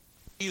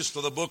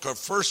To the book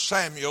of 1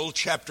 Samuel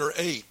chapter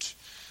 8.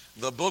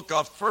 The book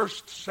of 1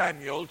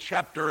 Samuel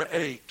chapter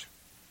 8.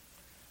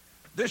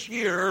 This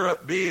year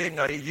being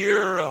a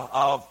year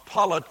of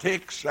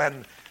politics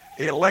and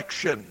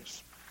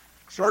elections,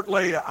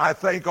 certainly I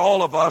think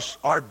all of us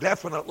are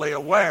definitely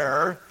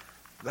aware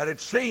that it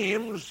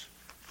seems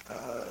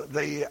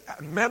the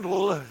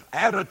mental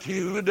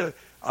attitude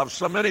of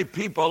so many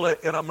people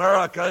in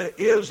America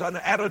is an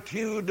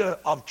attitude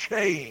of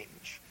change.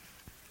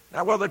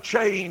 Now, whether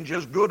change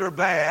is good or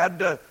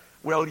bad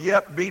will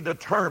yet be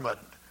determined.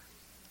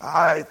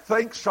 I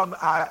think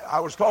I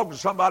was talking to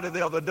somebody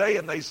the other day,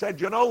 and they said,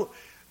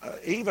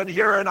 even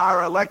here in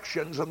our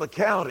elections in the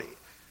county,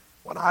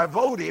 when I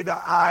voted,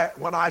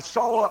 when I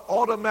saw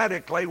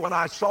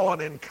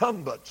an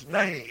incumbent's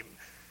name,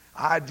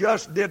 I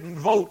just didn't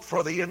vote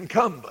for the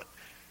incumbent.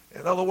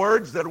 In other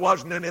words, there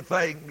wasn't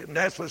anything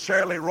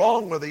necessarily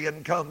wrong with the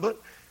incumbent.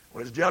 It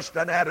was just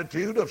an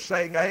attitude of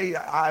saying, hey,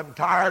 I'm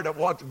tired of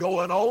what's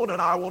going on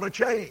and I want to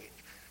change.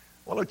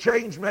 Well, a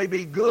change may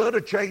be good,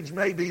 a change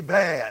may be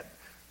bad.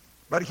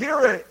 But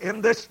here in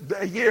this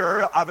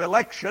year of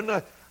election,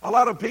 a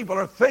lot of people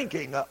are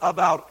thinking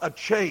about a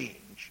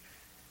change.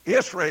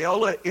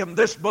 Israel, in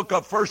this book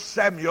of 1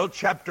 Samuel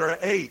chapter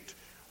 8,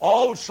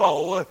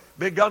 also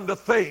begun to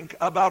think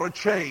about a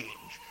change.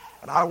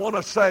 And I want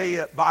to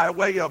say, by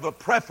way of a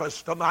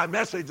preface to my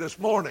message this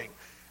morning,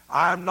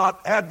 I'm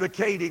not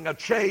advocating a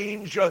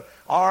change, or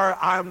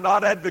I'm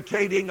not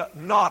advocating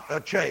not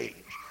a change.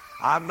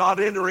 I'm not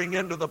entering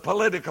into the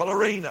political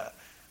arena.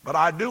 But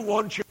I do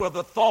want you with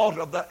the thought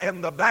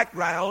in the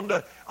background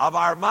of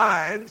our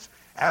minds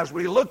as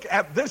we look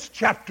at this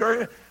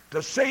chapter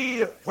to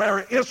see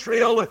where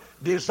Israel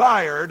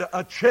desired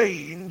a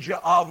change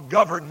of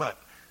government.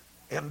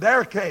 In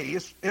their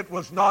case, it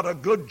was not a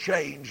good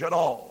change at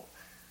all.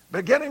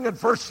 Beginning in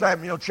 1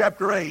 Samuel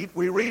chapter 8,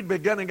 we read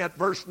beginning at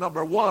verse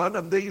number 1,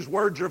 and these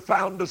words are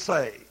found to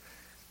say,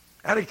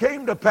 And it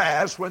came to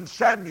pass when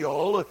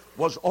Samuel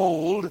was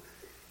old,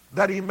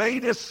 that he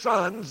made his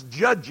sons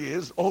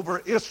judges over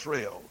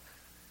Israel.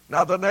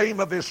 Now the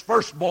name of his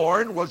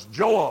firstborn was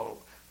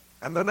Joel,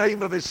 and the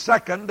name of his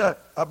second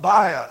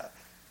Abiah.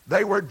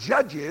 They were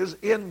judges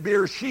in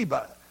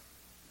Beersheba.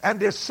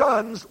 And his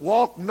sons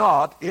walked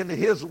not in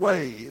his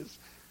ways,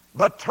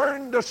 but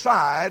turned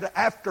aside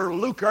after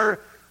lucre,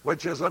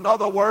 which is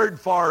another word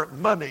for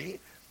money,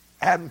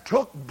 and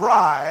took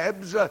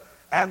bribes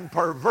and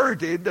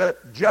perverted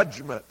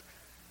judgment.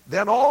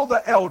 Then all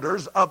the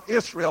elders of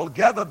Israel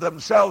gathered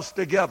themselves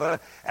together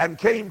and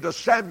came to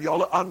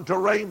Samuel unto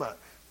Ramah,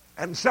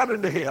 and said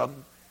unto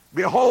him,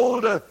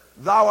 Behold,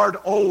 thou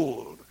art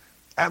old,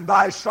 and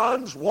thy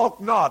sons walk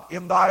not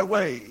in thy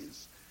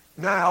ways.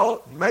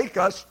 Now make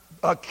us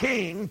a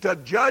king to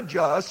judge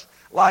us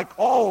like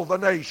all the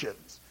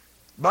nations.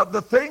 But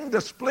the thing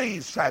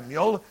displeased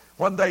Samuel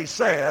when they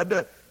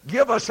said,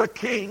 Give us a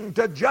king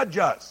to judge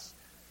us.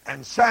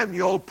 And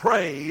Samuel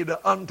prayed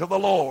unto the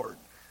Lord.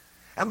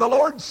 And the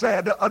Lord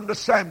said unto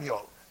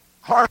Samuel,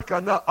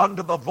 Hearken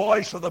unto the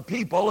voice of the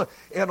people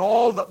in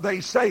all that they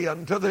say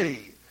unto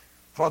thee.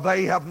 For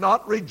they have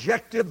not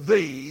rejected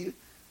thee,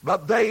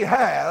 but they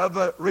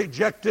have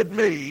rejected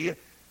me,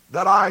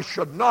 that I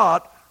should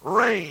not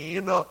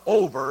reign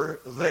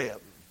over them.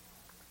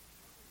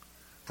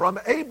 From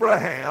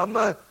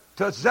Abraham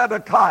to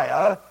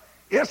Zedekiah,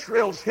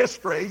 Israel's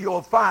history,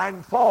 you'll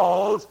find,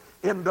 falls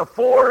into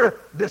four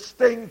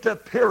distinct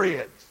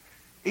periods.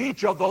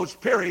 Each of those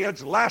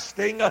periods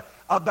lasting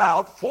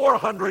about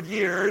 400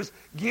 years,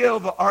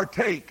 give or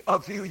take a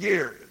few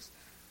years.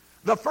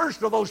 The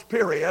first of those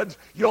periods,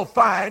 you'll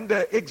find,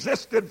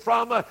 existed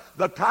from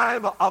the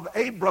time of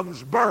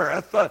Abram's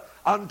birth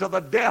unto the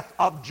death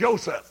of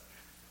Joseph.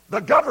 The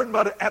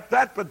government at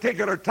that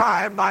particular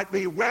time might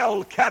be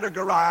well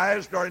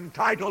categorized or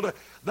entitled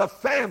the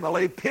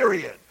family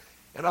period.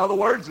 In other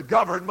words,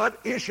 government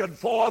issued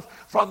forth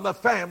from the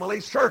family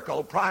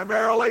circle,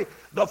 primarily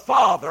the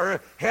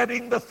father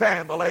heading the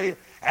family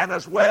and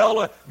as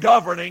well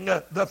governing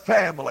the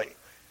family.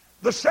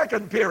 The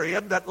second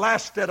period that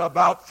lasted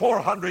about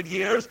 400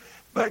 years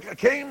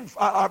began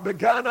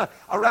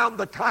around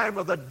the time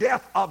of the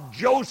death of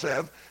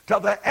Joseph to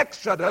the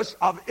exodus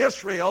of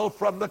Israel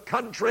from the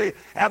country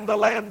and the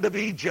land of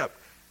Egypt.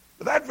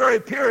 That very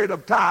period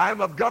of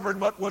time of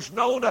government was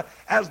known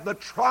as the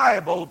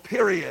tribal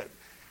period.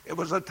 It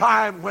was a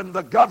time when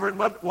the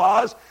government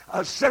was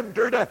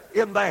centered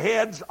in the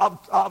heads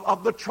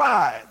of the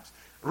tribes.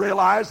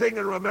 Realizing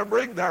and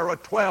remembering there were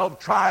 12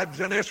 tribes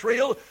in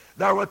Israel,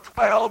 there were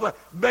 12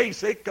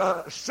 basic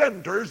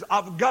centers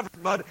of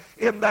government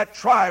in that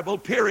tribal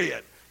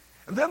period.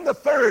 And then the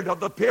third of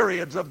the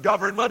periods of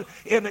government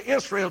in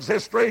Israel's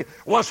history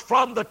was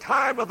from the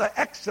time of the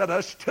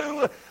Exodus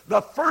to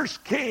the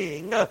first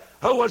king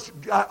who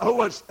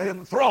was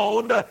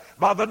enthroned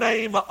by the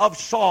name of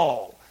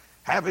Saul,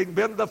 having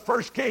been the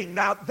first king.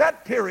 Now,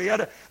 that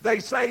period, they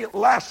say,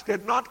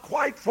 lasted not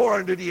quite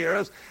 400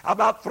 years,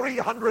 about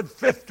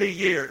 350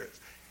 years.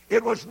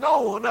 It was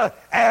known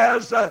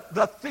as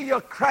the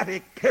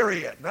theocratic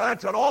period. Now,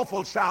 that's an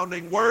awful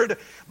sounding word,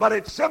 but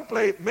it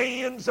simply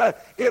means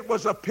it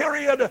was a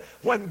period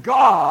when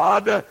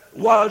God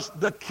was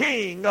the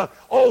king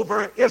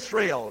over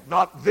Israel.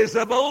 Not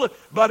visible,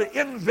 but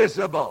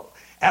invisible.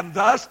 And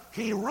thus,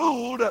 he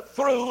ruled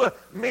through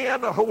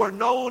men who were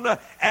known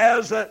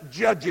as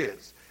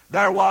judges.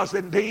 There is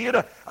indeed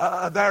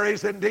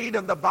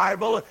in the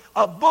Bible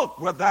a book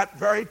with that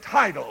very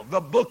title,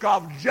 the Book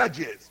of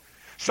Judges.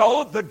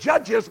 So the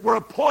judges were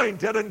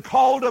appointed and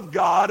called of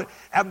God,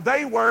 and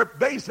they were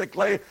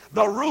basically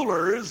the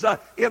rulers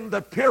in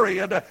the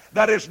period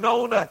that is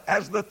known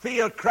as the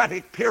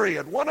theocratic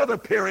period. One other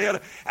period,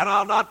 and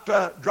I'll not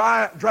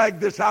drag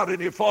this out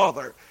any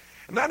farther,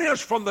 and that is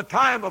from the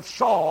time of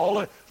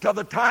Saul to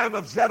the time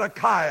of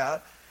Zedekiah.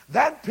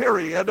 That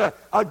period,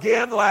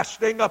 again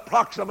lasting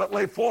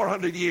approximately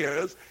 400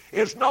 years,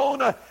 is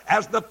known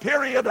as the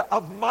period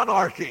of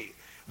monarchy.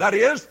 That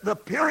is, the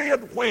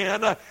period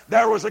when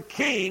there was a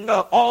king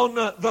on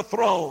the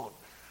throne.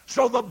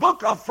 So the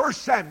book of 1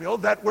 Samuel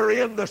that we're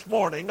in this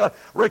morning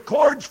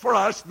records for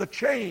us the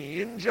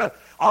change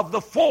of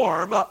the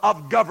form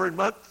of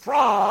government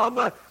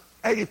from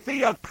a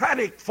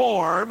theocratic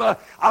form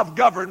of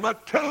government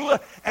to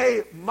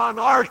a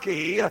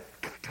monarchy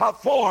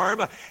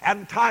form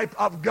and type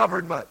of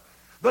government.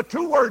 The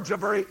two words are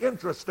very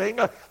interesting.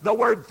 The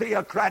word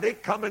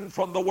theocratic coming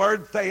from the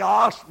word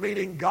theos,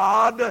 meaning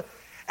God,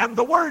 and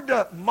the word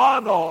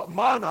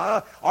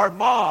mana or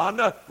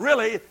mon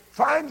really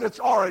finds its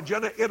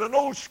origin in an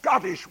old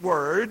Scottish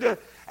word,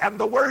 and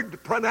the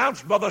word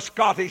pronounced by the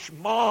Scottish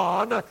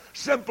mon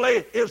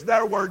simply is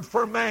their word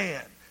for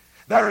man.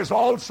 There is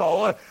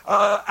also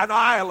an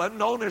island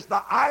known as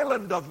the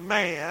Island of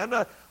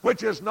Man,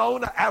 which is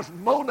known as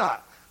Mona.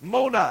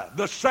 Mona,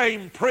 the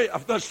same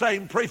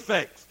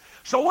prefix.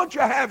 So what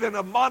you have in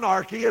a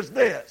monarchy is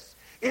this.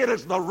 It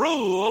is the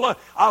rule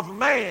of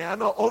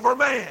man over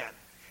man.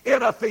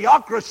 In a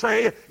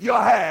theocracy, you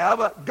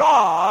have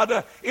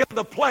God in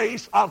the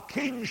place of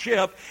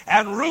kingship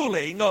and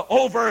ruling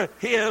over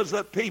his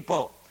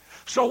people.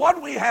 So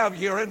what we have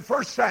here in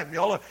 1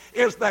 Samuel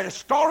is the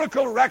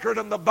historical record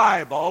in the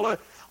Bible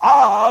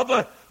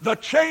of the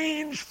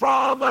change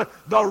from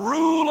the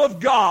rule of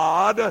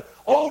God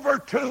over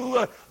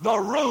to the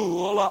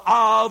rule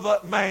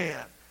of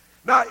man.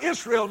 Now,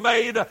 Israel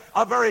made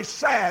a very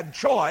sad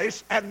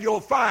choice, and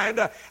you'll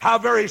find how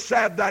very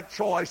sad that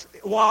choice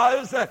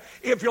was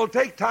if you'll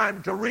take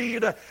time to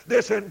read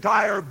this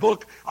entire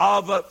book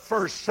of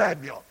 1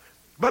 Samuel.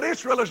 But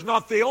Israel is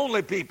not the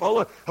only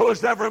people who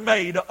has ever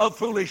made a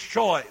foolish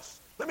choice.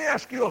 Let me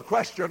ask you a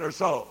question or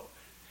so.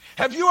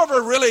 Have you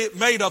ever really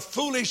made a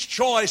foolish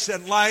choice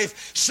in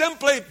life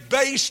simply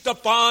based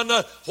upon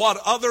what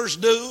others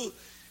do?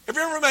 Have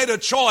you ever made a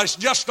choice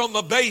just on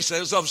the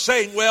basis of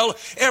saying, well,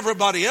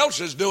 everybody else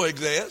is doing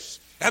this,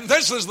 and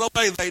this is the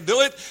way they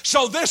do it,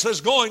 so this is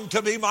going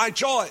to be my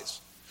choice?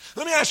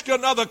 Let me ask you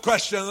another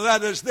question, and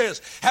that is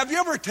this. Have you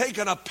ever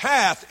taken a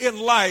path in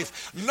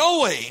life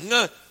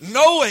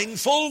knowing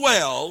full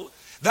well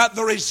that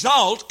the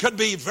result could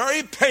be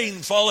very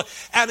painful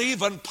and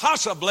even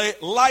possibly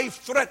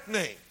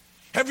life-threatening?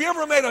 Have you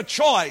ever made a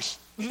choice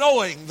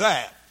knowing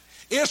that?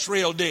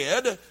 Israel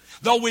did.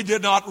 Though we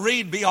did not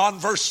read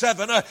beyond verse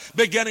 7,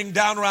 beginning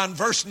down around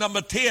verse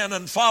number 10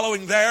 and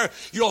following there,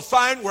 you'll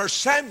find where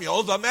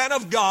Samuel, the man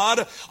of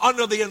God,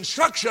 under the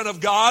instruction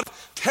of God,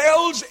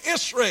 tells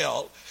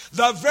Israel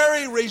the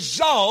very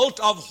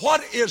result of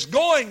what is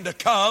going to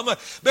come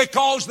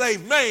because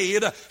they've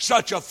made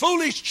such a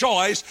foolish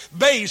choice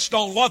based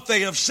on what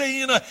they have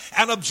seen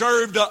and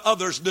observed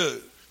others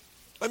do.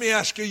 Let me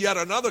ask you yet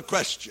another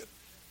question.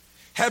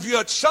 Have you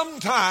at some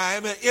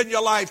time in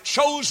your life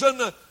chosen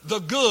the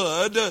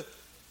good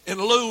in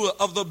lieu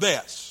of the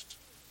best?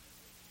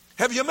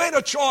 Have you made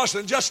a choice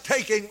in just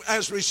taking,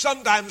 as we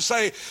sometimes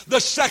say, the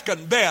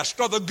second best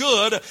or the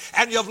good,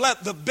 and you've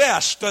let the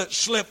best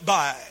slip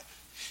by?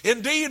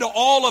 Indeed,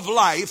 all of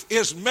life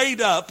is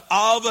made up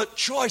of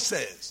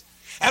choices.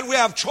 And we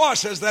have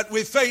choices that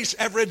we face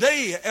every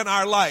day in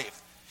our life.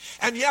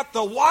 And yet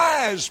the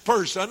wise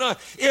person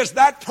is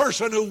that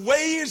person who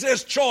weighs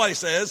his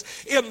choices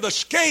in the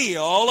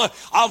scale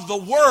of the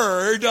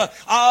Word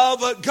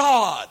of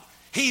God.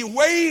 He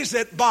weighs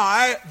it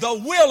by the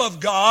will of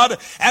God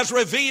as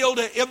revealed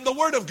in the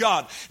Word of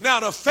God.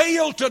 Now, to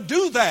fail to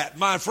do that,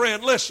 my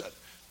friend, listen,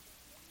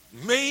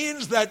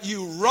 means that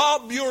you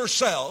rob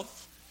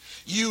yourself,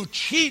 you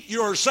cheat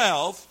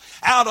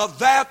yourself out of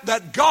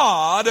that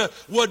God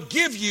would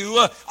give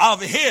you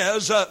of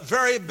His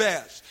very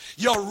best.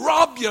 You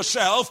rob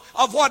yourself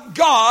of what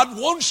God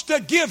wants to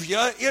give you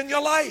in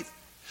your life.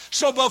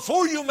 So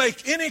before you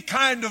make any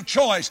kind of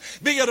choice,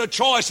 be it a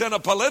choice in a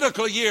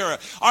political year,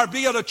 or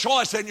be it a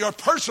choice in your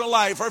personal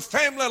life or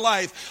family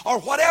life or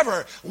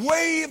whatever,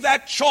 weigh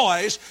that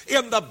choice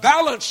in the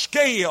balance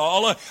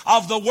scale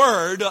of the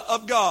Word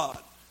of God.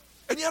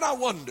 And yet I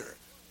wonder,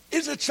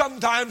 is it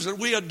sometimes that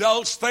we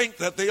adults think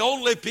that the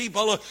only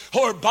people who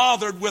are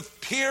bothered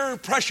with peer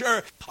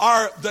pressure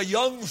are the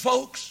young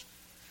folks?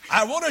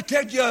 I want to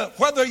tell you,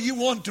 whether you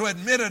want to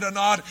admit it or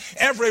not,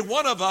 every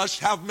one of us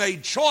have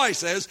made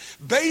choices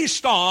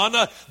based on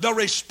the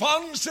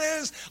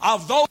responses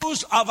of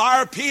those of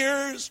our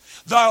peers,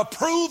 the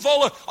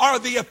approval or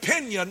the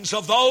opinions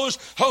of those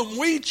whom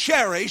we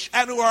cherish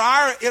and who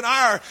are in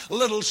our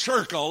little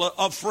circle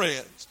of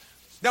friends.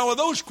 Now, with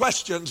those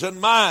questions in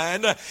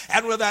mind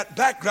and with that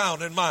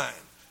background in mind,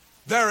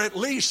 there are at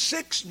least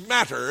 6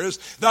 matters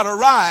that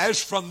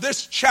arise from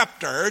this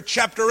chapter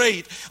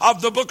 8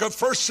 of the book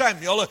of 1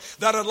 Samuel,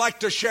 that I'd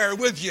like to share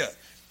with you.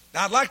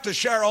 Now, I'd like to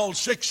share all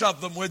 6 of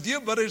them with you,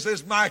 but as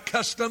is my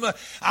custom,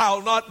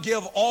 I'll not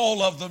give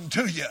all of them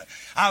to you.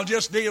 I'll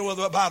just deal with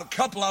about a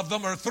couple of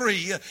them or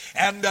 3,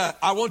 and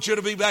I want you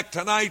to be back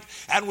tonight,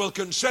 and we'll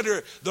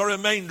consider the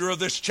remainder of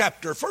this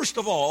chapter. First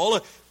of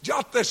all,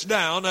 jot this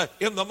down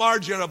in the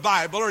margin of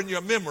Bible or in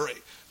your memory.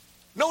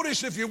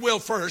 Notice, if you will,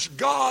 first,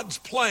 God's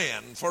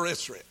plan for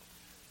Israel.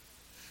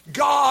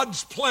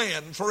 God's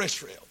plan for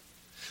Israel.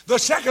 The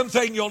second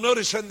thing you'll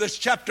notice in this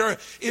chapter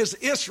is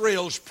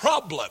Israel's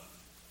problem.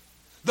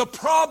 The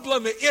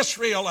problem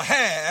Israel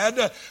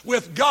had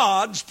with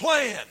God's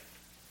plan.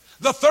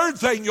 The third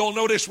thing you'll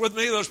notice with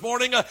me this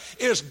morning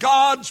is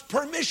God's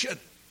permission.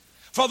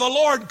 For the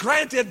Lord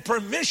granted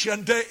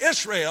permission to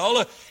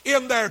Israel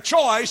in their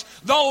choice,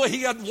 though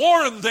He had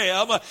warned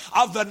them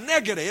of the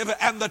negative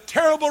and the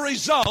terrible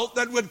result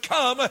that would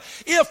come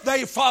if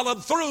they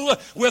followed through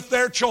with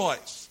their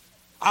choice.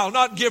 I'll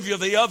not give you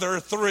the other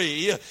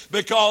 3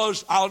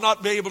 because I'll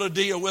not be able to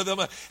deal with them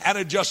and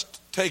it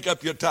just take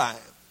up your time.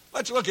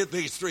 Let's look at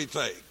these 3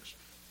 things.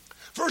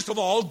 First of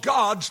all,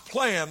 God's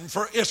plan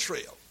for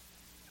Israel.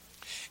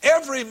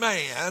 Every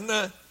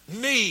man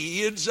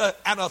needs an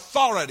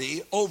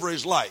authority over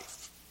his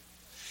life.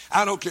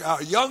 I don't care how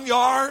young you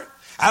are,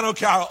 I don't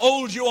care how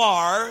old you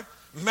are,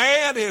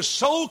 man is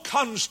so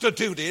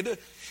constituted,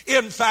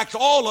 in fact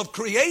all of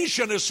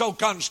creation is so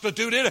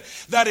constituted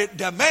that it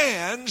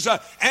demands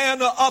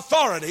an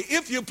authority.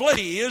 If you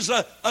please,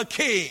 a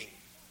king.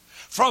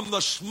 From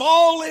the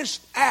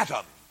smallest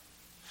atom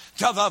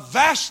to the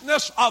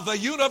vastness of the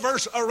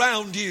universe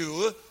around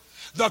you,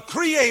 the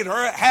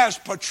Creator has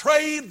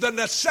portrayed the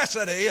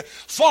necessity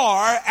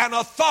for an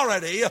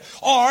authority,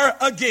 or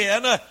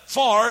again,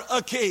 for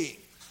a king.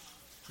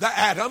 The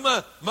atom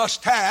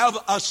must have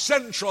a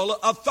central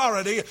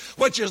authority,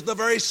 which is the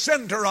very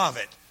center of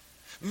it.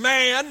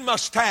 Man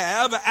must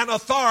have an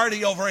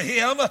authority over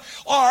him,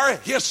 or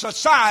his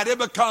society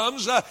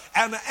becomes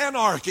an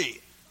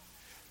anarchy.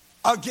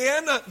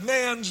 Again,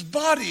 man's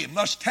body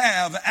must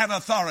have an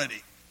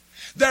authority.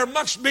 There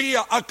must be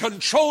a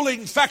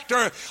controlling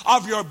factor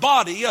of your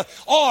body,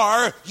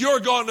 or you're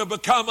going to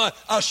become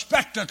a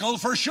spectacle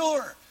for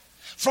sure.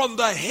 From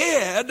the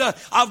head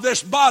of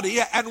this body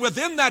and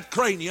within that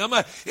cranium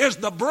is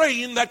the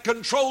brain that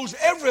controls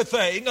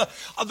everything,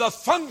 the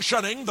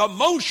functioning, the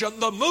motion,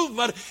 the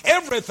movement,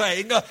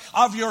 everything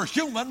of your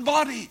human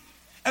body.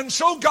 And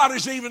so God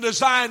has even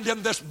designed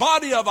in this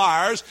body of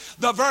ours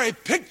the very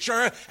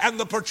picture and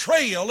the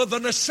portrayal of the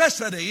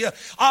necessity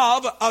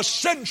of a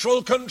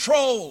central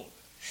control.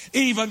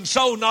 Even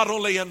so, not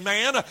only in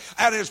man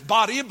and his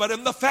body, but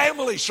in the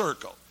family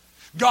circle.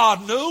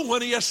 God knew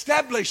when He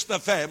established the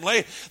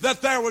family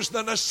that there was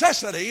the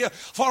necessity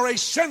for a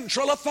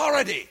central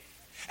authority.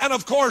 And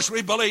of course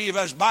we believe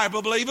as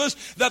Bible believers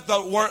that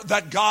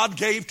that God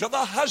gave to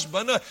the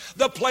husband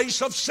the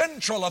place of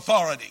central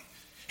authority.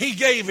 He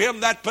gave him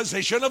that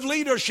position of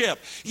leadership.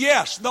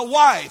 Yes, the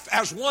wife,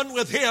 as one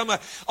with him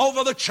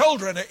over the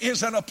children,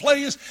 is in a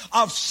place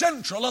of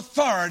central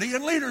authority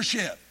and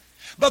leadership.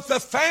 But the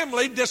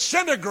family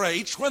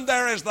disintegrates when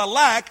there is the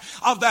lack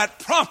of that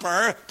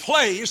proper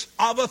place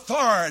of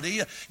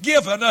authority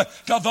given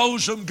to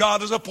those whom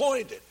God has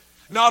appointed.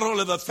 Not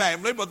only the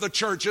family, but the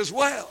church as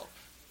well.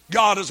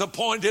 God has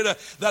appointed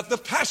that the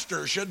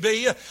pastor should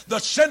be the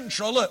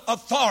central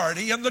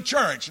authority in the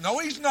church. No,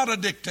 he's not a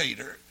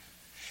dictator.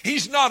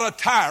 He's not a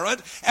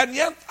tyrant. And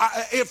yet,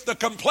 if the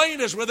complaint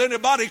is with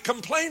anybody,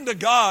 complain to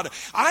God.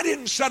 I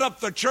didn't set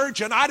up the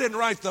church and I didn't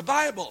write the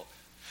Bible.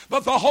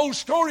 But the whole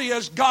story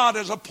is God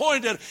has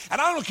appointed, and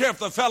I don't care if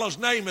the fellow's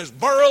name is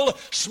Burrell,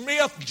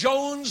 Smith,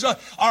 Jones,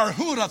 or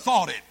who'd have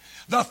thought it.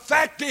 The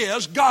fact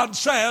is, God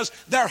says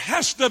there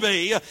has to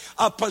be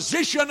a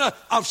position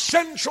of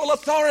central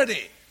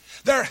authority.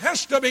 There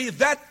has to be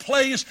that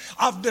place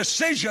of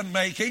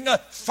decision-making,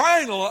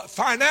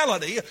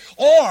 finality,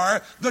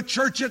 or the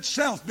church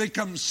itself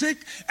becomes sick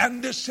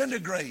and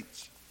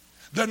disintegrates.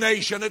 The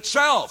nation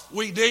itself,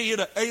 we need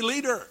a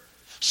leader.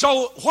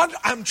 So what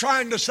I'm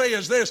trying to say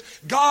is this: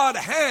 God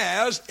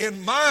has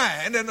in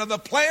mind and in the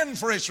plan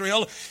for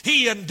Israel,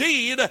 He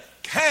indeed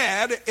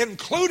had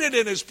included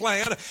in His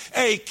plan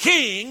a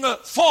king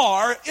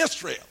for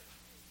Israel.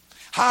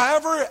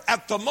 However,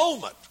 at the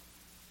moment,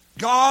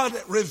 God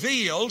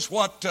reveals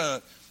what,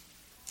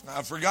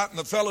 I've forgotten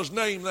the fellow's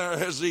name there,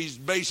 has these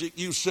basic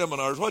youth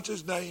seminars. What's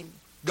his name?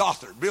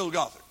 Gothard, Bill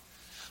Gothard.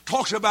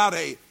 Talks about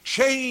a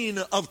chain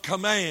of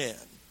command.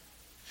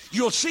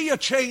 You'll see a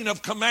chain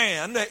of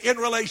command in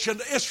relation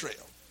to Israel.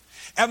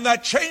 And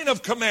that chain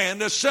of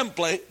command is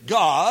simply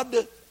God.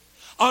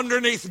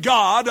 Underneath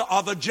God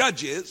are the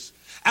judges,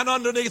 and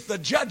underneath the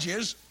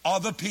judges are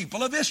the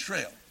people of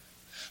Israel.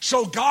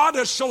 So God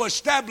has so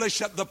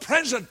established at the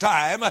present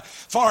time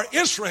for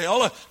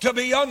Israel to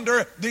be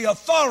under the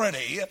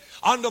authority,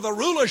 under the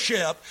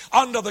rulership,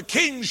 under the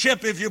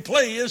kingship, if you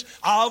please,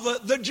 of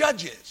the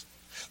judges.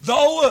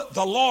 Though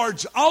the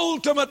Lord's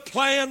ultimate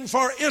plan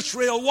for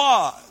Israel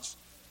was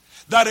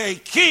that a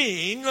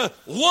king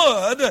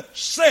would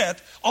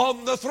sit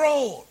on the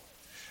throne.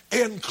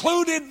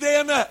 Included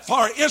then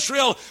for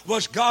Israel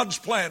was God's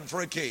plan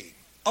for a king,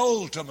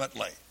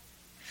 ultimately.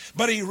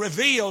 But he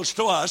reveals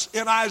to us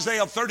in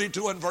Isaiah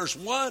 32 and verse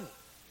 1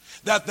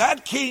 that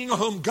that king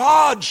whom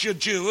God should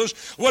choose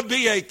would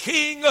be a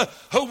king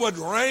who would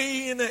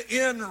reign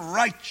in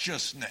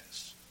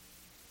righteousness.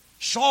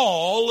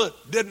 Saul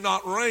did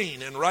not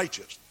reign in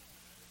righteousness.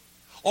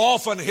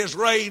 Often his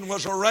reign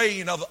was a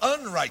reign of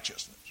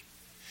unrighteousness.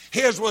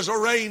 His was a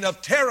reign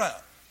of terror.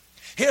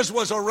 His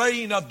was a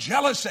reign of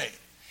jealousy.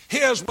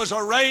 His was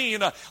a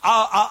reign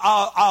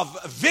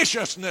of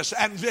viciousness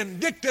and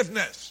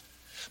vindictiveness.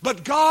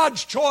 But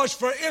God's choice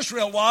for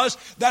Israel was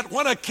that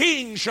when a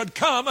king should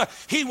come,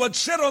 he would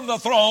sit on the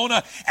throne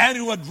and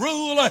he would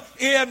rule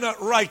in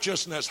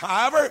righteousness.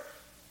 However,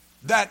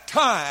 that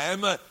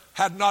time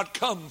had not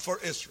come for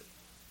Israel.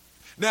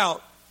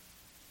 Now,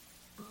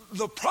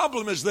 the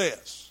problem is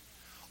this.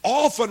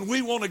 Often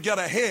we want to get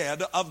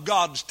ahead of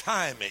God's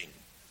timing.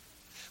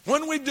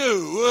 When we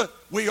do,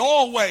 we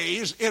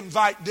always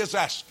invite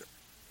disaster.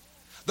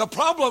 The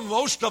problem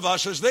most of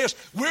us is this: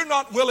 we're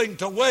not willing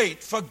to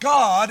wait for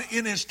God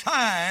in His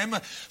time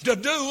to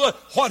do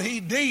what He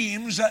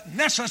deems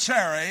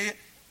necessary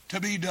to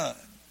be done.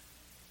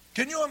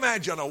 Can you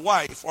imagine a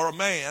wife or a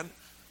man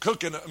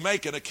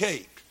making a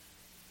cake,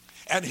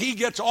 and he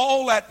gets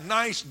all that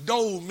nice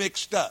dough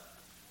mixed up,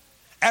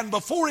 and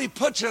before he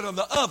puts it in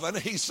the oven,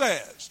 he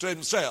says to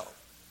himself,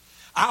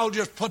 "I'll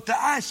just put the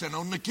icing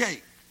on the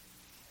cake."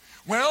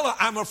 Well,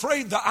 I'm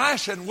afraid the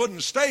icing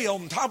wouldn't stay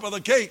on top of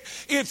the cake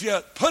if you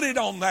put it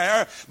on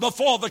there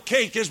before the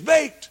cake is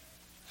baked.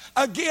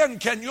 Again,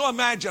 can you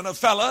imagine a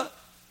fella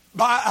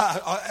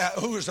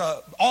who's an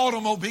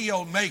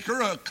automobile maker,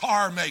 a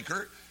car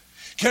maker?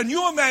 Can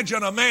you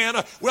imagine a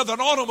man with an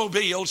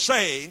automobile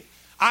saying,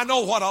 "I know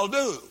what I'll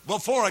do.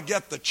 Before I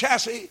get the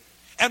chassis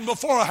and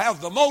before I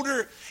have the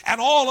motor and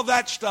all of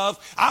that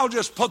stuff, I'll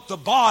just put the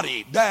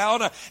body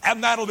down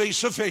and that'll be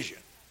sufficient."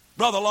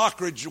 Brother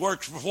Lockridge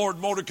works for Ford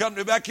Motor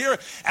Company back here,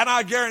 and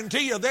I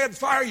guarantee you they'd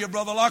fire you,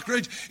 Brother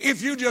Lockridge,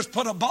 if you just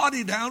put a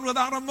body down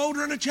without a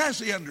motor and a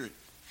chassis under it.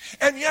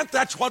 And yet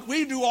that's what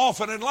we do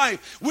often in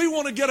life. We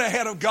want to get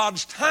ahead of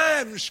God's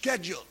time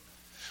schedule.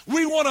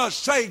 We want to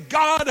say,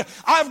 "God,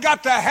 I've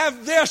got to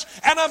have this,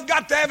 and I've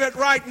got to have it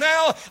right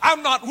now.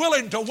 I'm not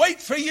willing to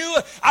wait for you.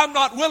 I'm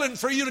not willing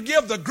for you to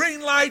give the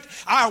green light.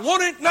 I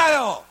want it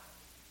now."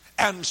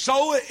 And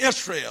so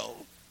Israel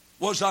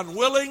was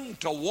unwilling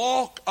to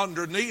walk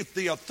underneath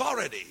the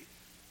authority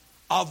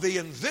of the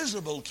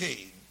invisible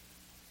king,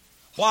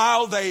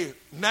 while they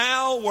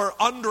now were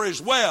under as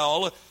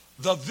well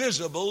the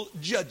visible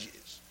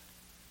judges.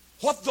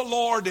 What the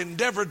Lord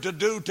endeavored to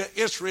do to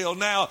Israel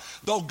now,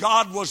 though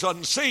God was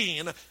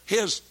unseen,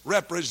 His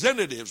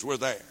representatives were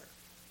there.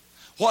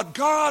 What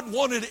God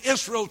wanted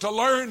Israel to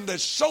learn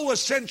that's so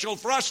essential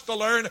for us to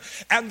learn,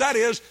 and that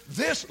is,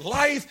 this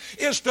life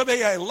is to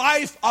be a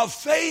life of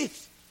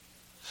faith.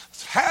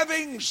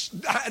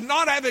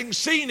 Not having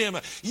seen Him,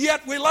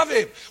 yet we love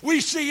Him.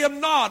 We see Him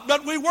not,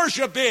 but we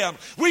worship Him.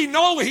 We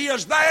know He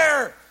is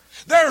there.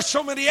 There are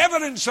so many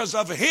evidences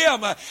of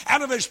Him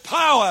and of His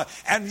power,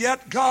 and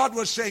yet God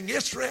was saying,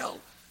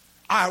 "Israel,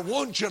 I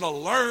want you to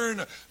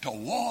learn to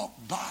walk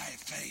by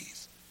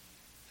faith.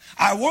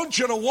 I want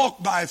you to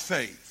walk by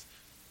faith."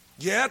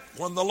 Yet,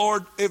 when the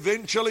Lord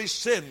eventually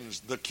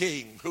sends the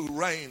king who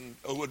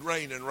would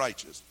reign in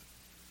righteousness,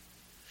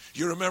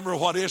 you remember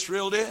what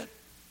Israel did?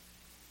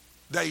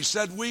 They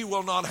said, "We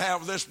will not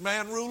have this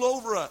man rule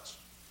over us."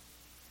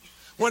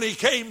 When he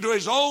came to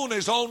his own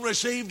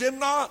received him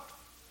not.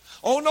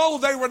 Oh no,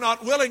 they were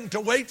not willing to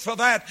wait for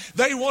that.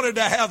 They wanted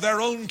to have their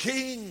own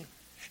king.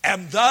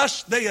 And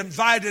thus they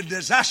invited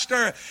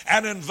disaster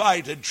and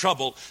invited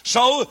trouble.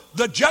 So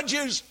the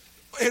judges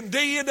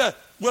indeed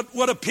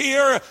would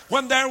appear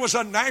when there was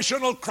a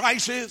national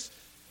crisis.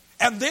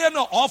 And then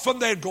often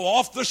they'd go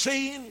off the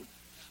scene,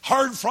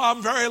 heard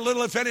from very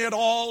little, if any at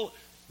all.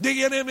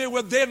 The enemy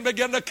would then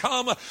begin to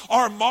come,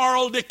 or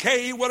moral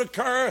decay would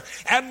occur,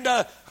 and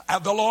the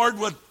Lord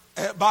would,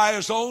 by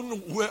His own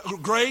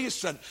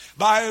grace and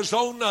by His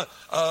own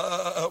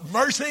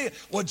mercy,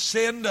 would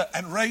send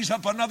and raise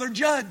up another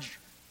judge.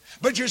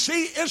 But you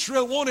see,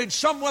 Israel wanted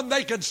someone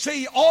they could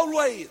see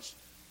always.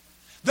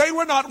 They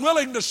were not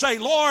willing to say,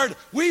 "Lord,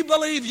 we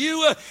believe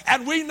you,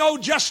 and we know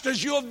just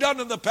as you have done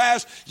in the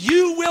past,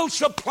 you will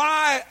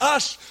supply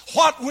us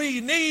what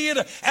we need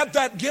at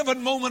that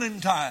given moment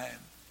in time."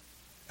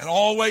 And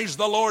always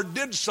the Lord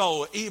did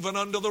so, even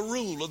under the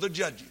rule of the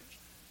judges.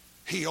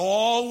 He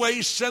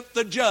always sent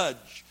the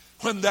judge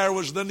when there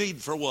was the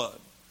need for one.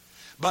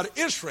 But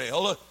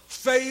Israel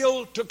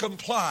failed to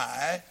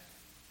comply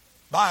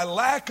by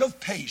lack of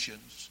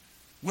patience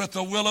with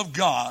the will of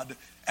God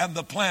and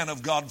the plan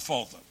of God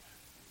for them.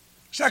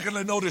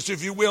 Secondly, notice,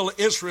 if you will,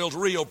 Israel's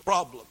real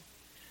problem.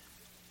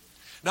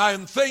 Now,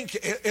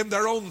 in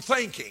their own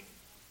thinking,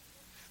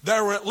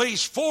 there were at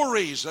least 4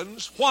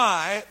 reasons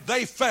why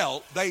they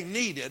felt they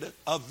needed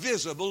a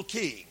visible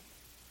king.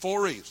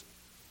 4 reasons.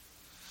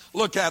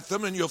 Look at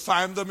them and you'll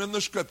find them in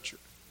the Scripture.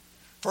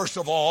 First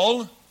of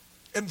all,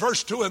 in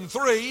verse 2 and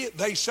 3,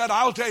 they said,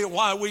 I'll tell you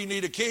why we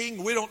need a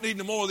king. We don't need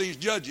no more of these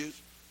judges.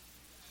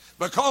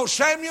 Because,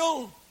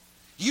 Samuel,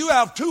 you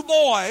have 2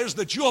 boys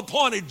that you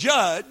appointed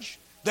judge.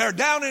 They're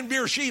down in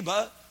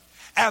Beersheba,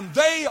 and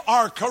they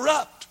are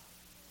corrupt.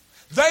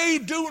 They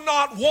do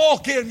not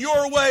walk in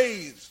your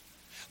ways.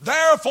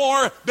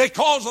 Therefore,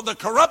 because of the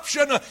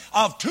corruption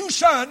of 2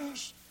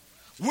 sons,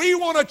 we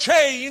want to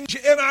change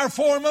in our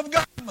form of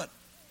government.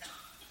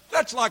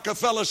 That's like a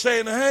fellow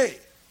saying, hey,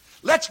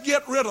 let's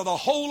get rid of the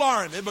whole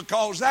army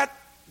because that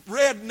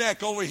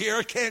redneck over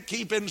here can't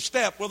keep in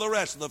step with the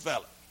rest of the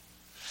fellas.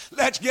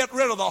 Let's get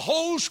rid of the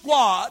whole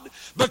squad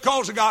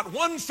because we got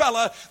one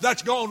fella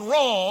that's gone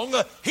wrong.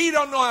 He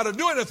don't know how to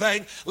do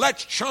anything.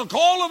 Let's chunk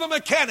all of the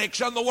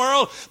mechanics in the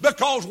world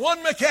because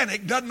one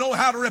mechanic doesn't know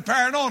how to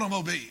repair an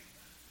automobile.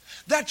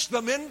 That's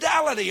the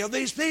mentality of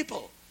these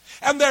people.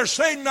 And they're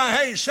saying now,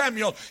 hey,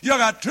 Samuel, you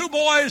got 2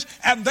 boys,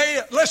 and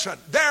listen,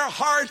 their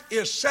heart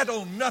is set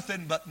on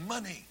nothing but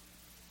money.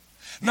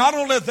 Not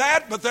only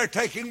that, but they're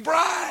taking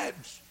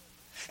bribes.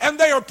 And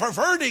they are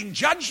perverting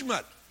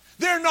judgment.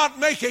 They're not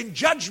making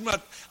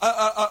judgment,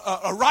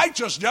 a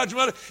righteous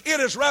judgment. It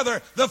is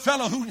rather the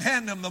fellow who can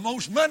hand them the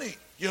most money,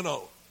 you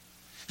know.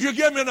 If you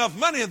give me enough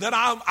money, then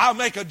I'll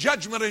make a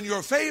judgment in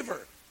your favor.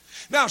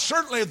 Now,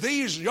 certainly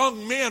these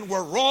young men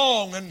were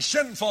wrong and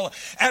sinful,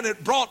 and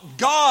it brought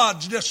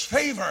God's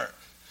disfavor.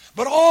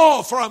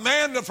 But for a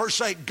man to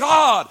forsake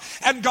God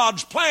and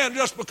God's plan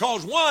just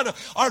because 1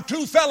 or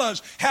 2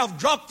 fellas have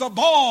dropped the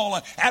ball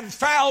and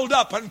fouled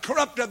up and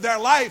corrupted their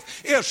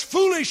life is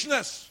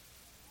foolishness.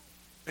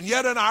 And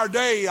yet in our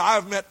day,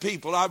 I've met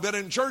people, I've been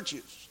in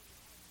churches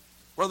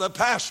where the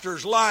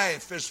pastor's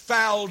life is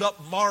fouled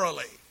up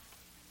morally.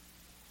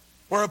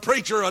 Where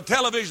a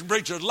television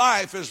preacher's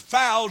life is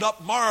fouled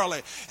up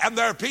morally. And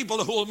there are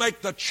people who will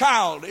make the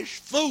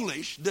childish,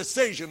 foolish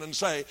decision and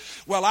say,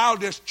 well, I'll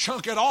just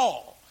chunk it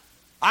all.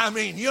 I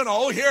mean,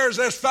 here's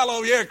this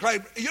fellow here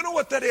claim. You know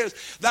what that is?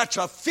 That's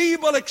a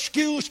feeble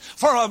excuse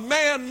for a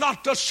man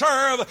not to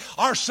serve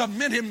or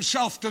submit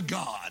himself to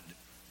God.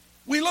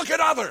 We look at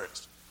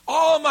others.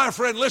 Oh, my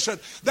friend, listen,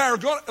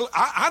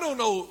 I don't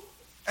know,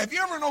 have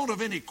you ever known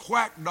of any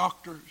quack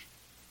doctors?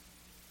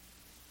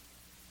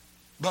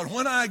 But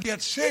when I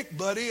get sick,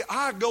 buddy,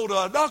 I go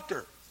to a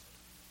doctor.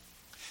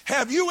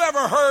 Have you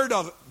ever heard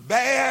of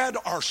bad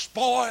or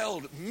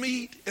spoiled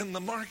meat in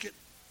the market?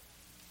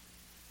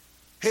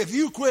 Have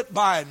you quit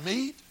buying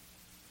meat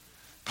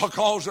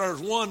because there's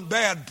one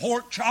bad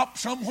pork chop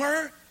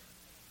somewhere?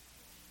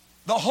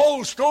 The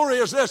whole story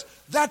is this.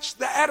 That's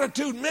the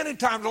attitude many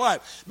times in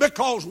life.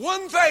 Because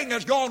one thing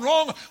has gone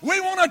wrong, we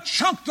want to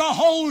chunk the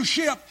whole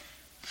ship.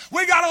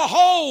 We got a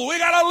hole, we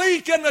got a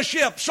leak in the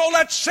ship, so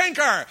let's sink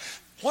her.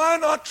 Why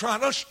not try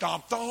to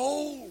stop the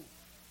hole?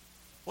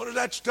 What is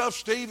that stuff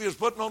Steve was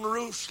putting on the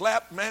roof?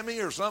 Slap mammy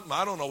or something?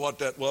 I don't know what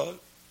that was.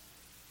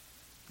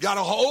 Got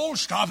a hole,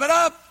 stop it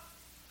up.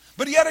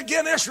 But yet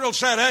again, Israel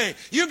said, hey,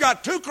 you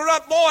got 2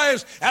 corrupt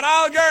boys, and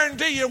I'll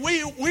guarantee you,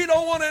 we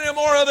don't want any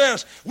more of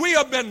this. We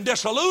have been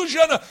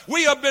disillusioned,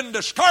 we have been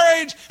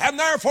discouraged, and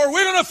therefore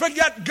we're going to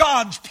forget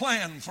God's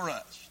plan for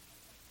us.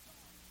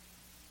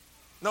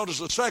 Notice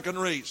the second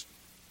reason.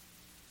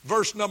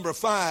 Verse number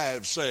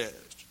 5 says,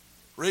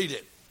 read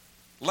it,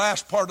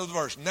 last part of the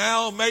verse.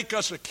 Now make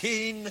us a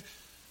king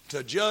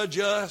to judge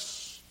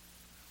us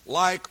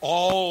like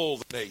all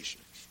the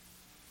nations.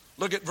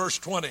 Look at verse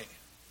 20.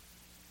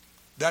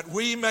 That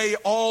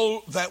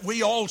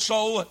we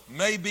also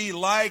may be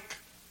like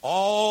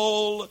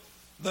all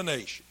the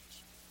nations.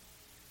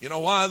 You know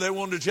why they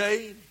wanted to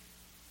change?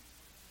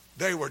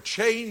 They were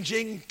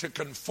changing to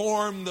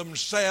conform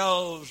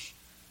themselves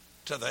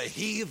to the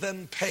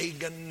heathen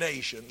pagan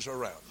nations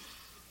around them.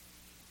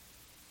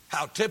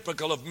 How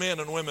typical of men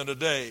and women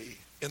today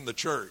in the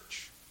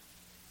church.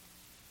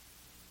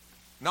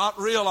 Not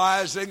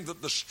realizing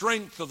that the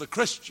strength of the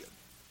Christian,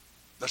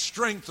 the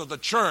strength of the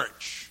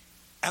church,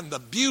 and the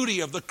beauty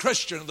of the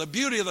Christian, the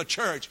beauty of the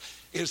church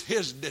is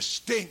his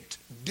distinct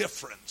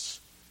difference.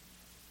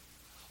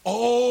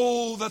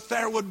 Oh, that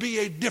there would be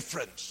a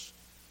difference.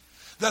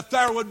 That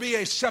there would be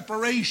a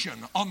separation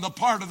on the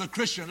part of the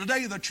Christian.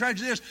 Today the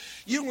tragedy is,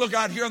 you can look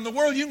out here in the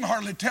world, you can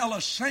hardly tell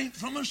a saint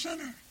from a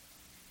sinner.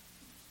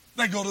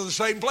 They go to the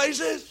same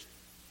places.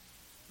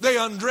 They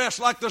undress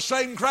like the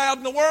same crowd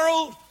in the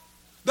world.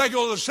 They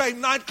go to the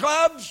same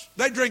nightclubs.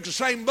 They drink the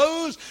same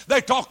booze. They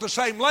talk the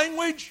same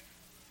language.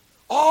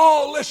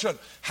 Oh, listen,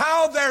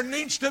 how there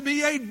needs to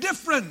be a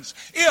difference.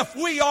 If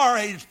we are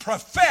a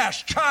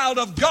professed child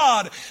of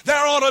God, there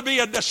ought to be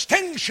a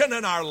distinction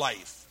in our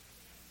life.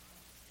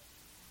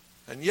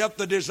 And yet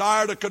the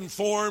desire to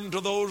conform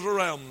to those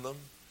around them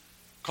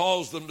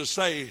caused them to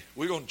say,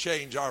 we're going to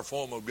change our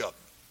form of government.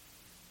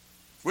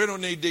 We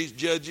don't need these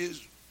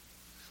judges.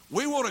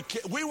 We want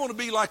to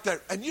be like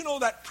that. And you know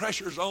that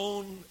pressure's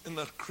on in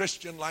the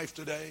Christian life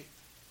today?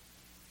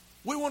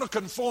 We want to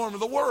conform to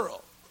the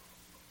world.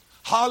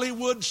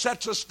 Hollywood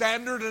sets a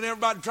standard and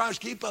everybody tries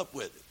to keep up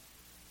with it.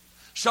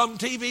 Some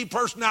TV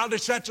personality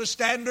sets a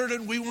standard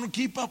and we want to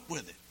keep up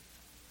with it.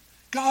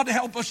 God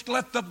help us to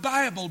let the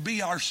Bible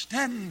be our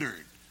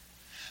standard.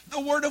 The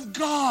Word of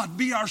God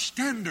be our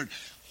standard.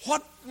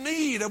 What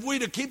need have we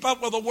to keep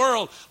up with the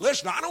world?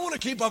 Listen, I don't want to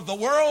keep up with the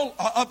world.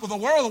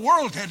 The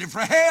world's headed for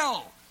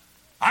hell.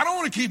 I don't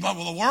want to keep up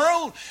with the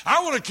world.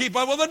 I want to keep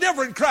up with a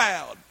different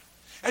crowd.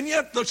 And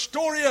yet the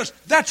story is,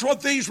 that's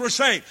what these were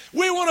saying.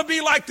 We want to be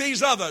like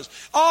these others.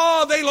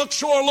 Oh, they look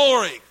so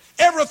alluring.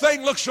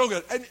 Everything looks so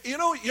good. And you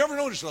know, you ever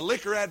notice the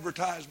liquor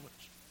advertisements?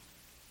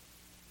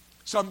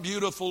 Some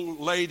beautiful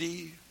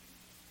lady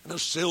in a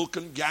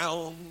silken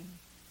gown,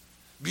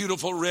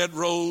 beautiful red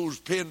rose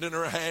pinned in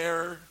her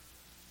hair.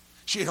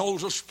 She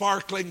holds a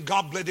sparkling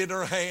goblet in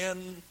her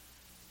hand.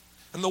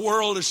 And the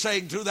world is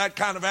saying through that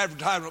kind of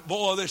advertisement,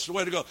 boy, this is the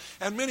way to go.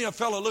 And many a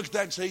fellow looks at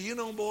that and say, you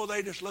know, boy,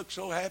 they just look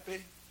so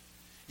happy.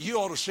 You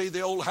ought to see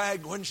the old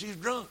hag when she's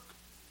drunk.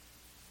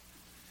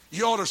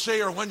 You ought to see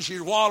her when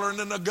she's wallowing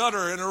in the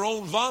gutter in her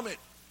own vomit.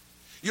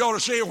 You ought to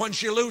see her when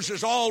she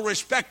loses all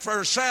respect for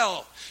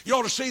herself. You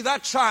ought to see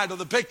that side of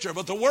the picture.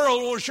 But the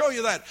world won't show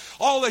you that.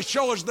 All they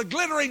show is the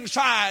glittering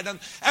side.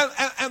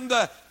 And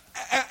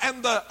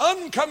the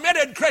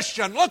uncommitted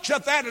Christian looks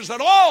at that and says,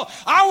 oh,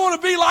 I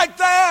want to be like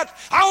that.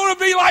 I want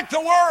to be like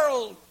the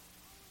world.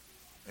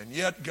 And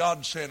yet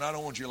God's saying, I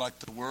don't want you like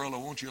the world. I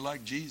want you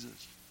like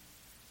Jesus.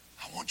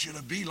 I want you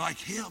to be like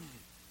Him.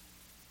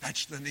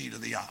 That's the need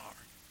of the hour.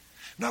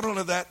 Not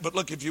only that, but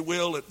look, if you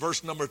will, at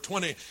verse number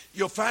 20,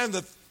 you'll find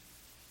that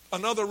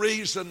another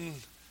reason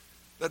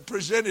that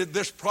presented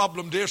this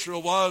problem to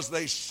Israel was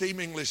they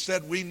seemingly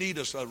said, we need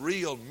us a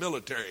real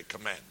military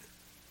commander.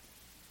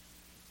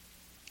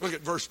 Look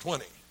at verse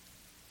 20.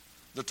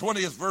 The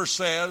 20th verse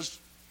says,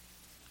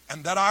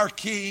 and that our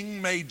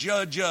king may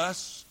judge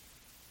us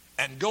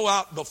and go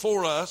out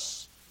before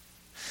us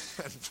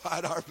and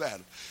fight our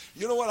battle.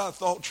 You know what I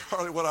thought,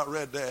 Charlie, when I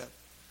read that?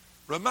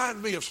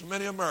 Reminded me of so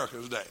many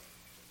Americans today.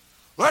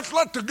 Let's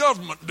let the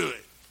government do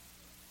it.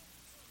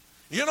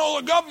 You know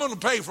the government will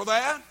pay for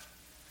that.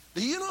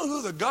 Do you know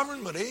who the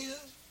government is?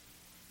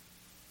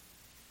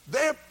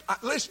 They're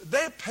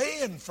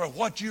paying for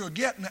what you're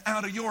getting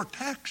out of your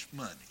tax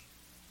money.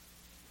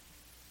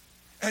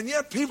 And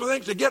yet people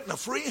think they're getting a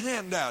free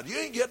handout. You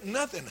ain't getting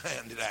nothing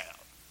handed out.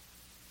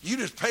 You're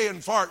just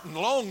paying for it in the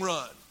long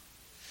run.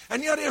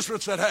 And yet Israel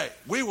said, hey,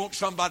 we want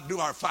somebody to do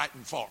our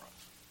fighting for us.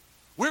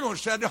 We're going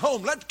to send it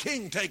home. Let the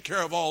king take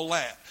care of all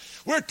that.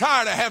 We're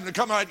tired of having to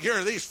come out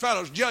here, these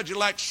fellows judging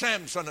like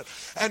Samson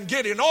and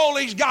Gideon, all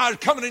these guys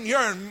coming in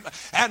here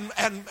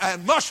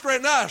and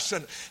mustering us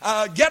and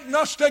getting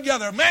us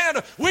together. Man,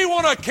 we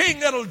want a king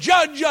that'll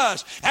judge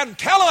us and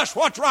tell us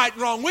what's right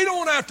and wrong. We don't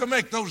want to have to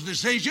make those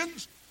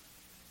decisions.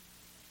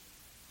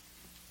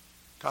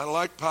 Kind of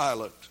like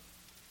Pilate.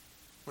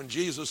 When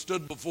Jesus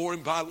stood before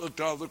him, Pilate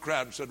looked out of the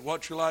crowd and said,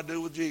 what shall I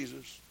do with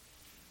Jesus?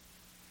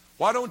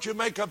 Why don't you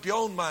make up your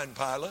own mind,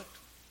 Pilate?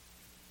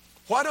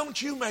 Why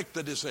don't you make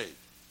the decision?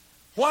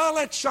 Why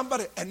let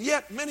somebody, and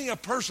yet many a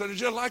person is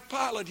just like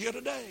Pilate here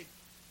today.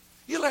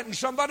 You're letting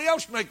somebody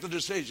else make the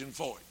decision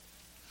for you.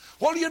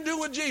 What do you do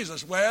with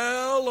Jesus?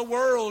 Well, the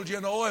world,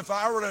 you know, if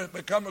I were to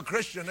become a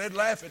Christian, they'd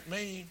laugh at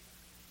me.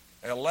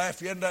 They'll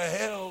laugh you into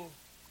hell.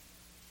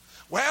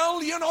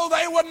 Well, you know,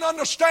 they wouldn't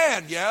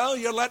understand. Yeah,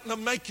 you're letting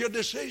them make your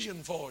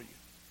decision for you.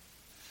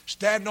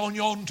 Stand on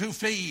your own 2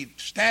 feet.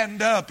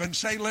 Stand up and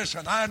say,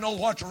 listen, I know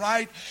what's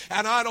right,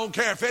 and I don't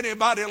care if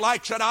anybody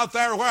likes it out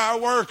there where I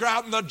work or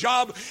out in the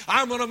job.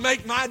 I'm going to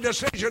make my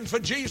decision for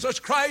Jesus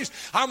Christ.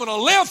 I'm going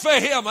to live for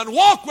Him and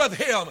walk with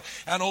Him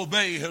and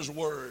obey His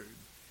word.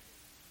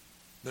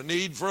 The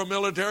need for a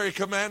military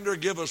commander,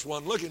 give us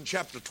one. Look in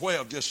chapter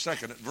 12, just a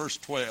second, at verse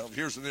 12.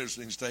 Here's an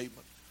interesting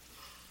statement.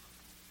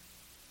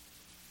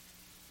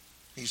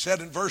 He said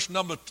in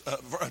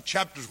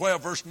chapter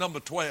 12, verse number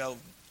 12,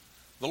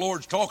 the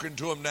Lord's talking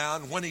to him now,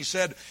 and when he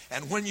said,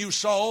 and when you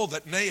saw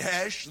that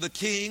Nahash, the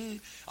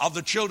king of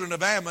the children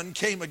of Ammon,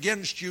 came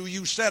against you,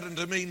 you said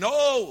unto me,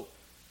 no,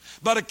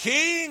 but a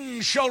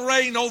king shall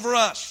reign over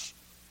us,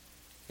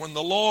 when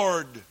the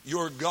Lord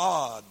your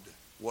God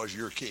was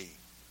your king.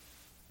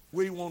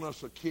 We want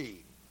us a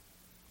king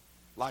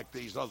like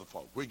these other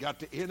folk. We got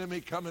the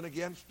enemy coming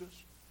against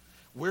us.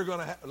 We're going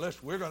to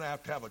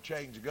have a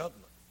change of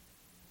government.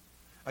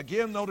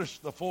 Again, notice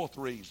the fourth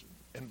reason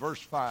in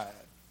verse 5.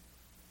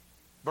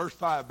 Verse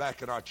 5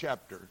 back in our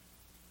chapter.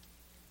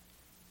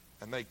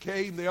 And they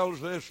came, the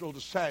elders of Israel,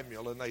 to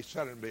Samuel, and they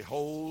said, and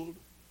behold,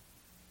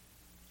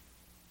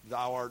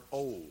 thou art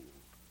old.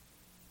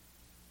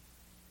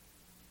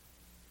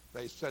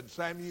 They said,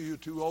 Samuel, you're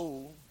too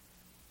old.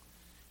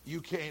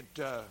 You can't,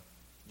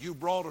 you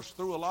brought us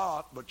through a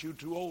lot, but you're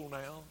too old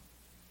now.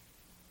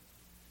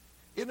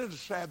 Isn't it a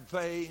sad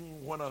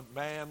thing when a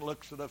man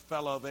looks at a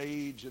fellow of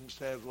age and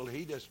says, well,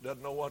 he just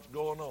doesn't know what's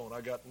going on.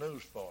 I got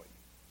news for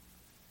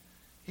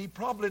you. He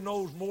probably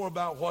knows more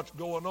about what's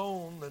going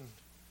on than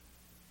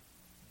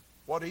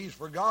what he's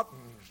forgotten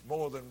is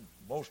more than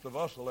most of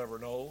us will ever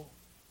know.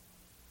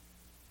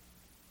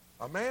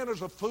 A man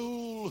is a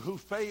fool who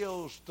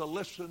fails to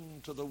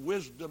listen to the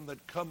wisdom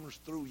that comes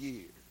through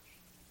years.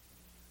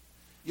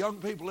 Young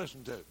people,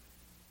 listen to me.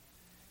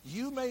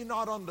 You may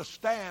not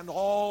understand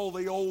all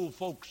the old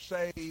folks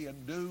say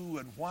and do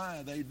and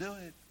why they do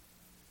it.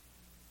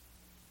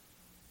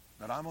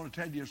 But I'm going to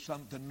tell you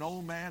something.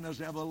 No man has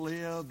ever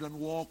lived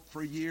and walked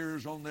for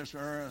years on this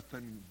earth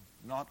and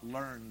not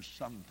learned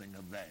something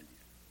of value.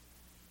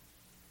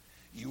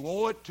 You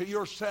owe it to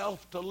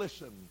yourself to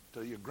listen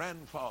to your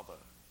grandfather,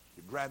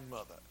 your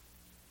grandmother,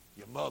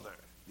 your mother,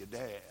 your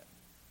dad.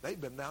 They've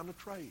been down the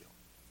trail.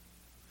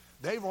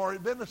 They've already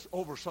been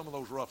over some of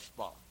those rough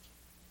spots.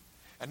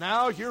 And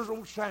now here's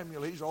old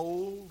Samuel. He's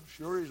old.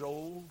 Sure, he's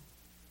old.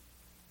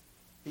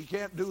 He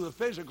can't do the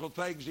physical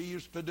things he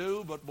used to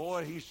do, but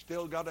boy, he's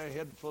still got a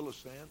head full of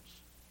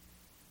sense.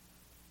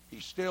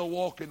 He's still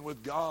walking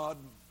with God.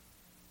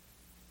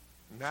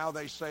 Now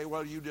they say,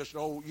 well, you just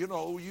old. You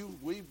know,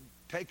 we've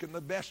taken the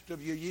best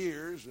of your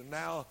years, and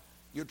now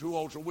you're too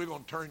old, so we're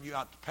going to turn you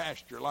out to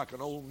pasture like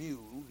an old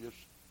mule. Just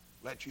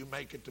let you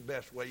make it the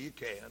best way you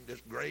can.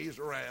 Just graze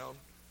around.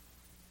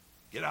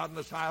 Get out on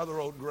the side of the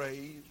road,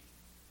 graze.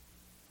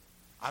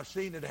 I've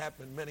seen it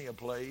happen in many a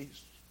place.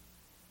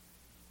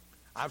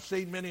 I've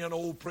seen many an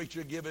old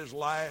preacher give his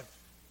life,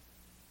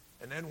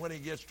 and then when he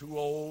gets too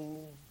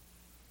old,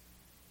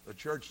 the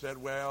church said,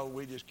 well,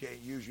 we just can't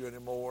use you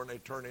anymore, and they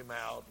turn him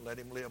out and let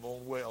him live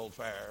on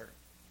welfare.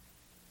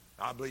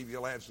 I believe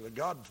you'll answer to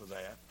God for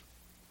that.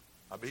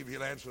 I believe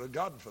you'll answer to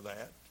God for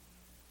that.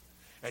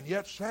 And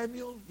yet,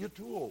 Samuel, you're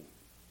too old.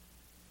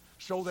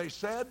 So they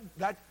said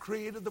that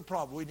created the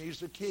problem. We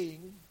need a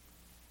king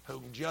who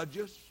can judge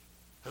us,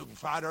 who can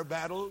fight our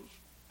battles,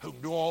 who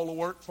can do all the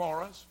work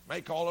for us,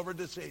 make all of our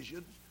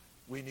decisions.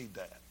 We need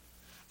that.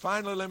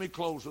 Finally, let me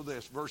close with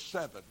this. Verse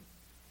 7,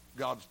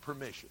 God's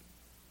permission.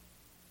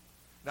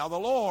 Now the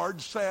Lord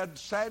said,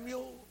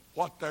 Samuel,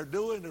 what they're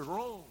doing is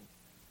wrong.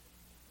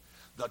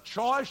 The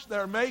choice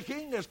they're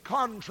making is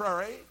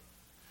contrary.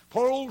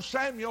 Poor old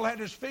Samuel had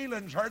his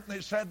feelings hurt, and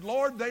they said,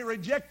 Lord, they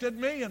rejected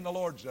me. And the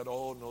Lord said,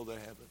 oh, no, they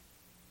haven't.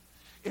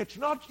 It's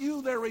not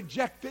you they're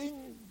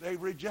rejecting. They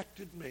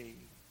rejected me.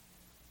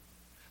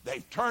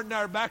 They've turned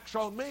their backs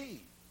on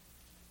me.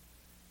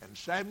 And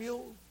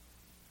Samuel,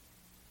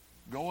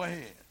 go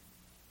ahead.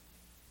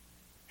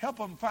 Help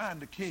them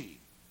find a king.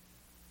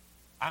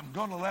 I'm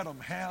going to let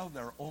them have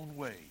their own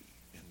way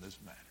in this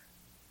matter.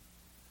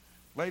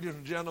 Ladies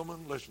and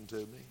gentlemen, listen to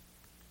me.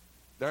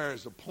 There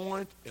is a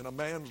point in a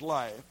man's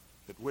life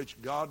at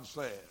which God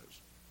says,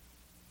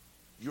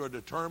 you're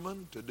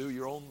determined to do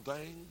your own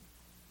thing,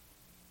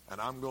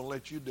 and I'm going to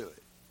let you do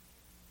it.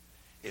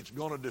 It's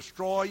going to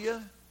destroy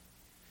you.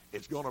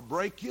 It's going to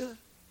break you.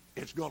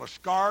 It's going to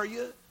scar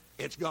you.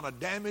 It's going to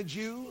damage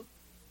you.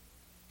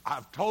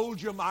 I've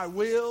told you my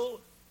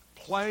will.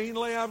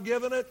 Plainly I've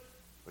given it.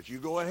 But you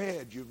go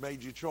ahead. You've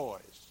made your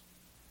choice.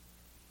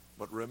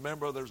 But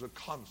remember, there's a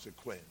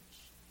consequence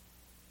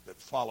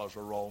that follows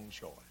a wrong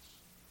choice.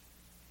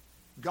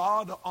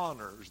 God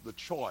honors the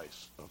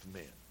choice of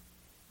men.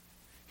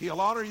 He'll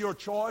honor your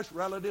choice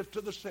relative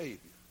to the Savior.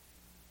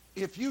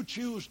 If you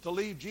choose to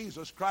leave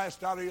Jesus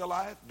Christ out of your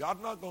life,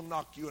 God's not going to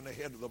knock you in the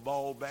head with a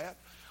ball bat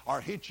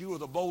or hit you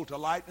with a bolt of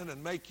lightning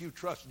and make you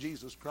trust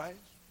Jesus Christ.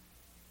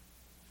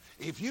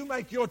 If you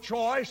make your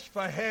choice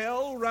for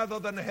hell rather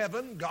than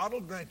heaven, God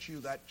will grant you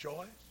that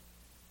choice.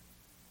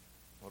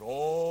 But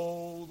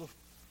oh, the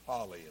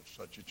folly of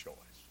such a choice.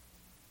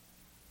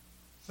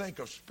 Think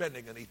of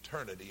spending an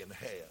eternity in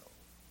hell.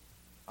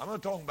 I'm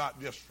not talking about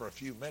just for a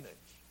few minutes.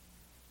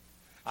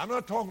 I'm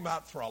not talking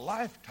about for a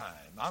lifetime.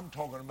 I'm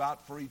talking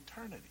about for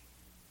eternity.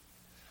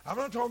 I'm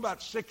not talking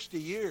about 60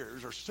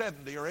 years or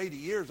 70 or 80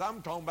 years.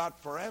 I'm talking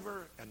about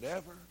forever and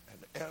ever and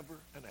ever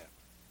and ever.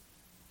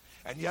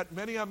 And yet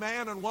many a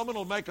man and woman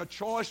will make a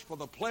choice for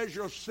the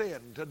pleasure of sin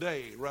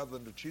today rather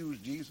than to choose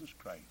Jesus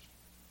Christ.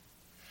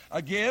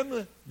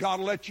 Again,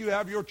 God will let you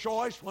have your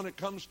choice when it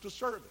comes to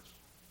service.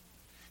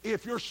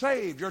 If you're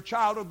saved, you're a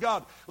child of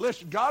God.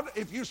 Listen, God,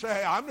 if you say,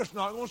 hey, I'm just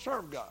not going to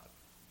serve God.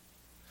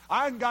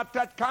 I ain't got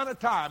that kind of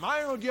time. I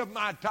ain't going to give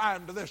my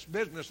time to this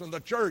business and the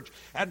church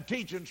and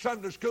teaching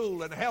Sunday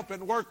school and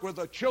helping work with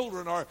the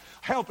children or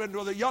helping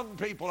with the young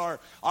people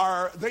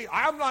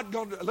I'm not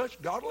going to.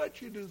 God will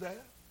let you do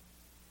that.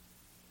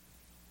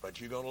 But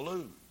you're going to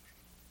lose.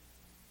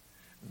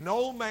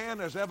 No man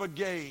has ever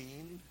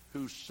gained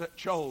who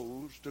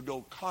chose to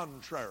go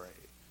contrary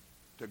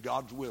to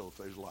God's will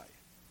for his life.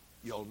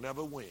 You'll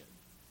never win.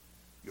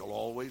 You'll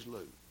always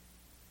lose.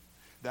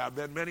 There have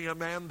been many a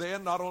man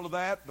then, not only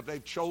that, but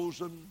they've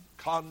chosen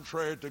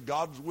contrary to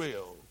God's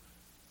will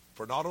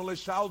for not only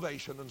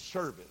salvation and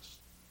service,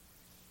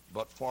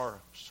 but for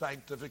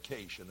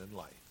sanctification in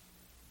life.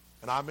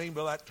 And I mean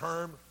by that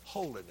term,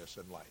 holiness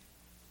in life.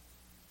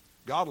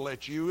 God will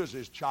let you as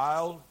his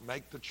child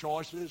make the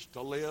choices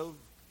to live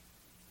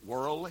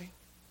worldly,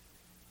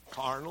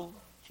 carnal,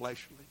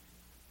 fleshly.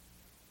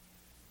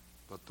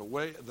 But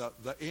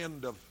the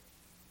end of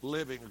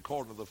living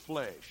according to the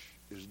flesh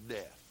is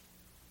death,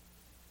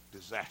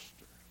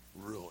 disaster,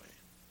 ruin.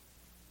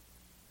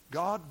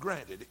 God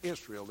granted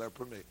Israel their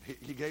permission.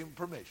 He gave them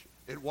permission.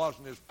 It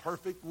wasn't his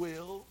perfect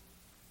will,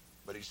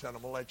 but he said,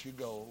 I'm going to let you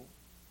go.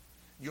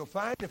 You'll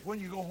find if when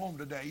you go home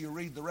today, you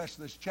read the rest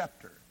of this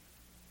chapter,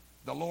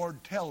 the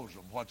Lord tells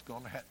them what's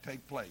going to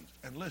take place.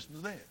 And listen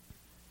to this.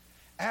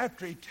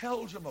 After he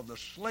tells them of the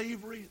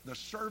slavery, the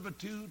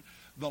servitude,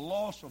 the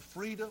loss of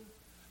freedom,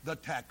 the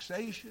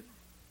taxation,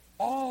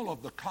 all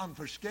of the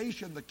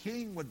confiscation the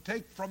king would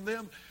take from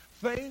them,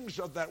 things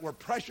that were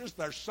precious,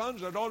 their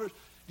sons, their daughters.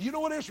 You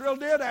know what Israel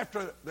did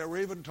after they were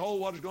even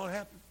told what was going to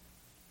happen?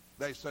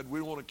 They said,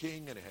 we want a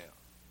king anyhow.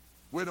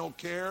 We don't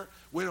care.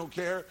 We don't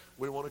care.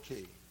 We want a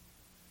king.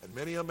 And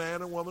many a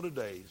man and woman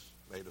today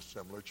made a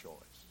similar choice.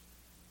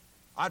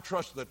 I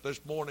trust that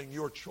this morning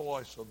your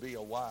choice will be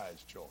a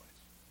wise choice.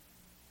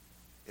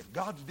 If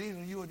God's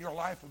dealing with you in your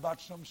life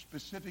about some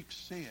specific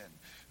sin,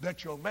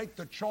 that you'll make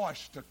the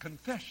choice to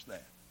confess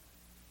that,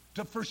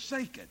 to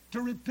forsake it,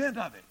 to repent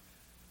of it,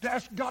 to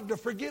ask God to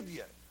forgive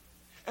you.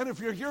 And if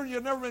you're here and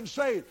you've never been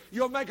saved,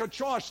 you'll make a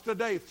choice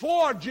today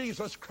for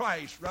Jesus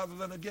Christ rather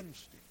than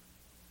against him.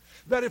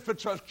 That if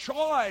it's a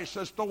choice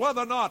as to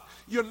whether or not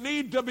you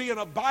need to be in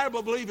a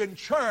Bible-believing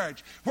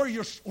church where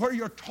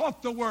you're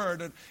taught the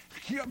Word and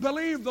you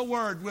believe the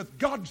Word with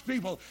God's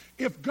people,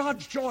 if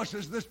God's choice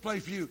is this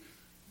place for you,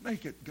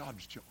 make it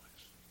God's choice.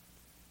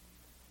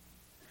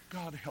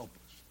 God help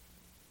us.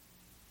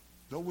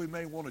 Though we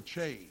may want to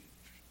change,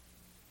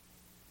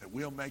 that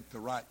we'll make the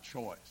right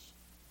choice.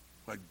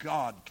 But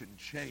God can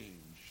change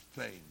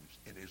things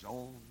in his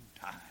own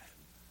time,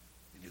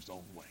 in his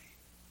own way.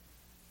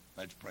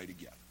 Let's pray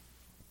together.